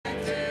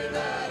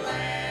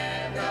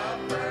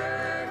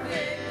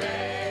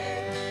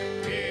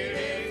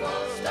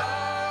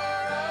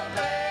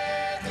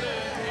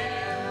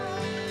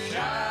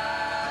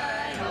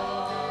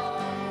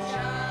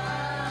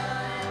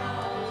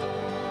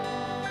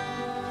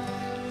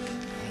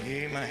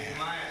Amen.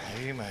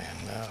 Amen.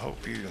 I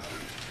hope you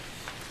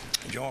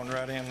join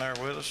right in there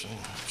with us and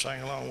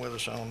sing along with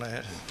us on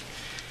that. And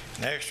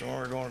next one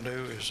we're going to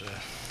do is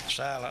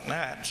Silent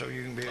Night, so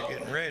you can be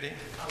getting ready.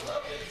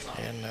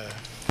 And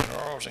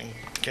Charles and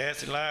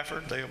Kathy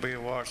Lyford, they'll be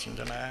watching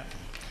tonight.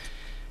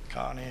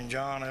 Connie and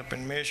John up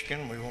in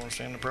Michigan, we want to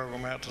send the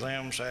program out to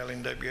them. Sally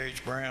and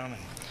W.H. Brown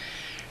and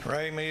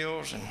Ray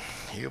Mills, and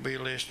he'll be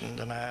listening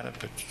tonight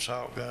up at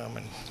Salt Gum,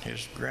 and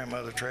his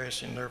grandmother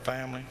Tracy and their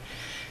family.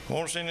 We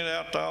want to send it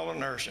out to all the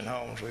nursing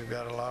homes. We've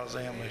got a lot of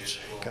them that's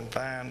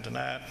confined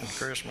tonight, and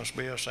Christmas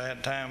will be a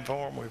sad time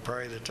for them. We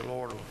pray that the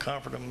Lord will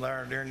comfort them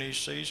there during this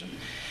season.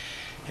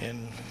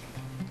 And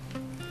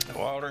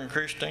Walter and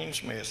Christine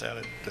Smith out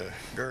at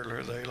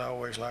Girdler, they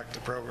always like the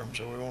program,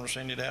 so we want to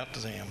send it out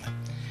to them.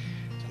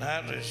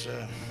 Tonight is,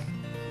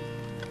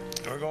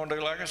 we're going to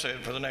do, like I said,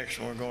 for the next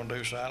one, we're going to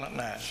do Silent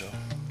Night, so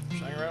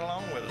sing right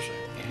along with us.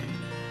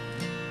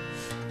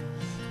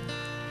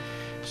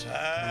 Silent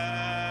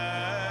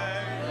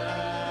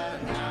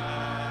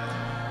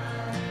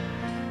night,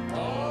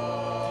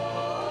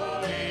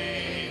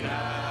 holy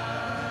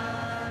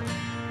night,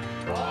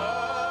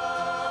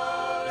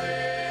 all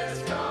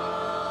is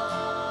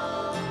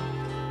calm,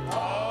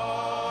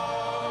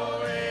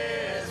 all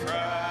is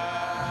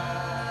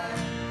bright,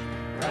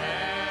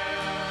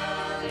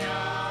 round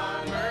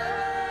yon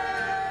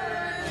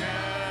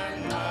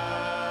virgin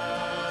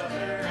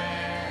mother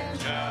and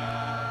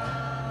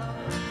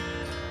child.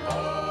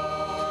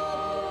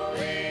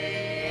 Holy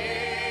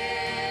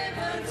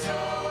infant,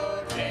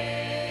 so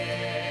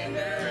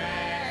tender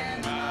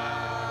and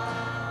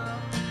mild,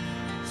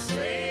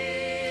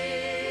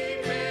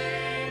 sleep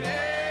in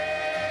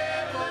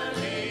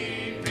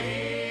heavenly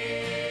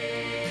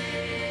peace,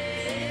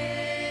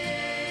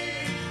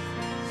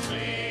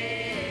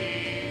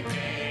 sleep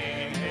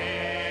in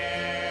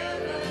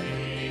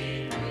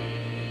heavenly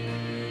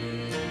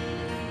peace.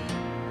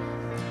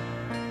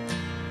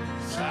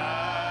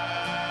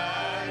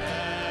 Silent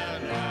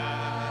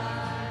night,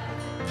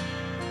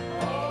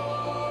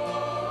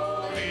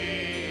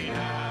 holy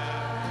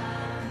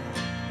night,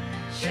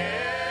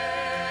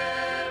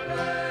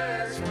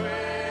 shepherds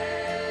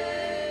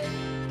wait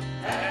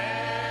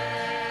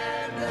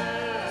at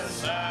the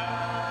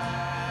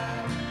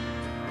side,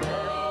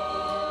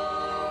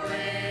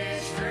 glory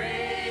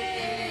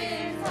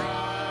stream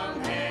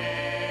from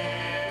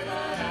heaven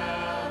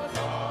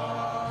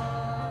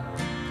afar.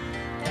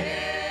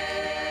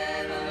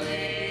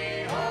 Heavenly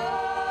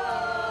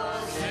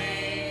hosts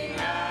sing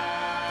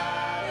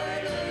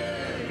hallelujah.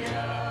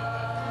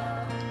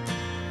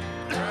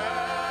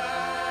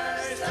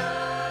 Christ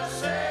the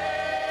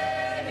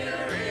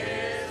Savior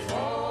is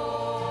born.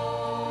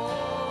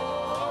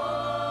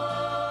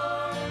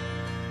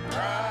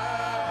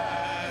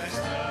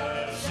 Christ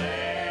the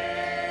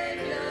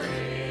Savior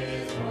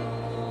is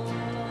born.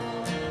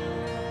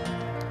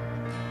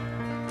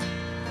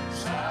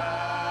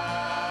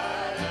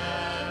 Silent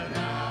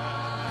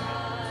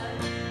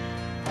night,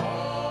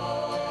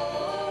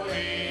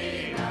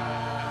 holy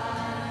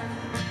night,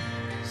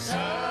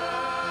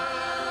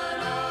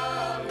 Son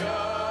of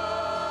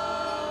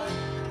God,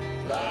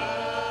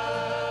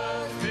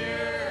 love's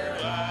pure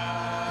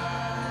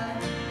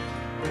light,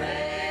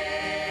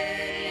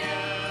 radiant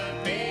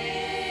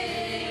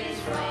beams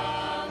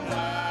from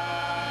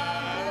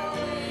thy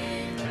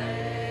holy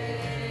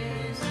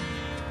face,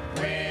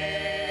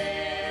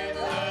 with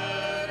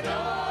the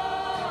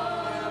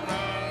dawn of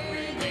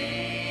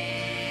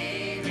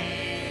redeeming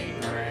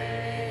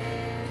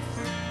grace.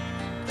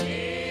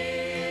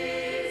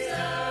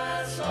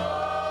 Jesus,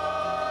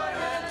 Lord,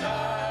 at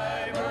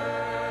thy birth.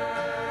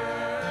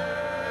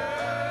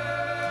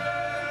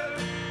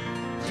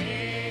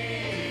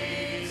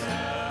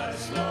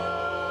 Jesus,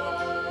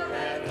 Lord,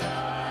 at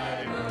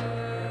thy birth.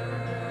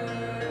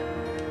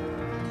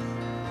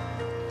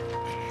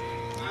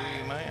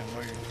 Amen.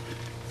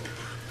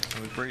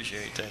 We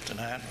appreciate that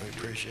tonight. We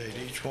appreciate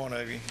each one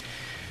of you.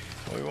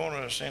 We want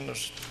to send the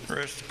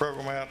rest of the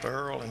program out to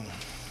Earl and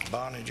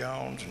Bonnie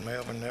Jones and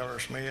Melvin Neller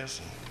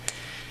Smith and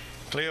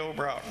Cleo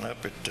Broughton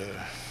up at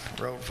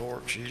Road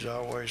Fork. She's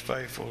always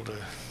faithful to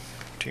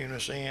tune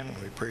us in.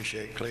 We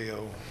appreciate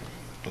Cleo.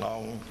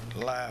 Long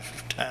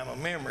lifetime of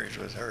memories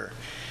with her.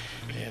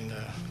 And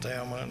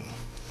Thelma and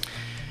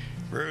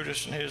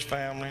Brutus and his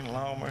family, and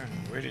Loma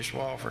and Whitty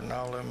Swafford and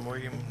all of them,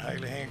 William and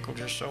Haley Hinkle,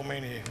 just so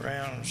many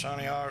around, and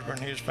Sonny Osborne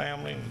and his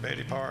family, and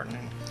Betty Parton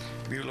and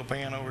Beulah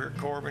Penn over here at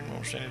Corbin.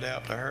 We'll send it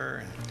out to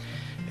her, and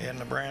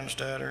Edna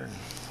Brandstutter, and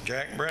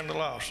Jack and Brenda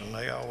Lawson.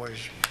 They always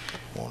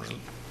want to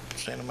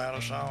send them out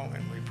a song,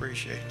 and we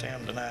appreciate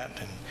them tonight.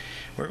 And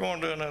we're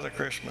going to do another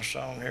Christmas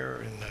song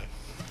here, and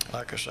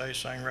like I say,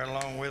 sing right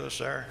along with us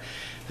there.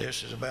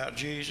 This is about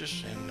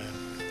Jesus and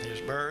his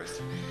birth.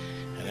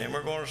 And then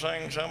we're going to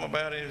sing something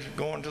about his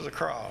going to the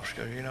cross,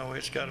 because, you know,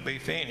 it's got to be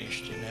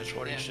finished. And that's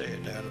what he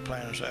said. The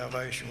plan of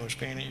salvation was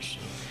finished.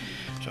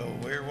 And so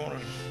we're going to,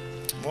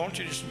 won't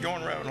you just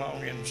join right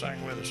along and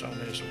sing with us on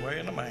this, Away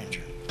in the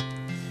Manger.